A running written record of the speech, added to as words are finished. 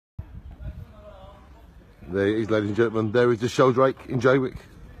There it is, ladies and gentlemen. There is the Sheldrake in Jaywick,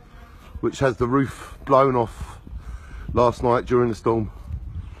 which has the roof blown off last night during the storm.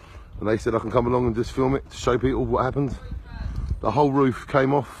 And they said I can come along and just film it to show people what happened. The whole roof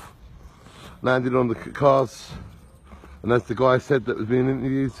came off, landed on the cars, and as the guy said that was being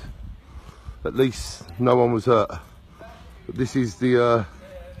interviewed, at least no one was hurt. But this is the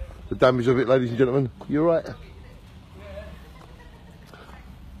damage of it, ladies and gentlemen. You alright?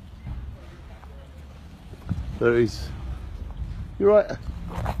 There it is. You alright?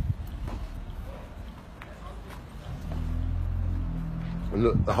 And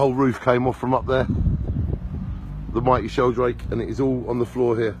look, the whole roof came off from up there. The mighty Sheldrake, and it is all on the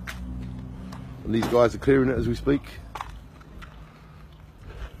floor here. And these guys are clearing it as we speak.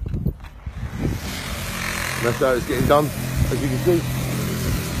 And that's how it's getting done, as you can see.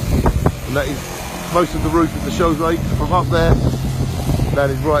 And that is most of the roof of the Sheldrake from up there. That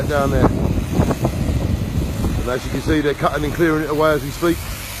is right down there. And as you can see, they're cutting and clearing it away as we speak.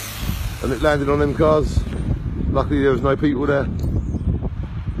 And it landed on them cars. Luckily there was no people there.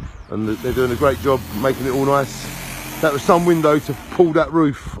 And they're doing a great job making it all nice. That was some window to pull that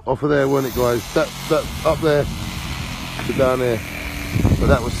roof off of there, wasn't it, guys? That up there to down there. But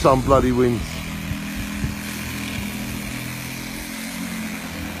that was some bloody wind.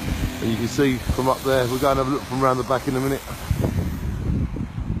 And you can see from up there, we're going to have a look from around the back in a minute.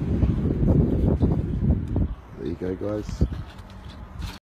 There you go, guys.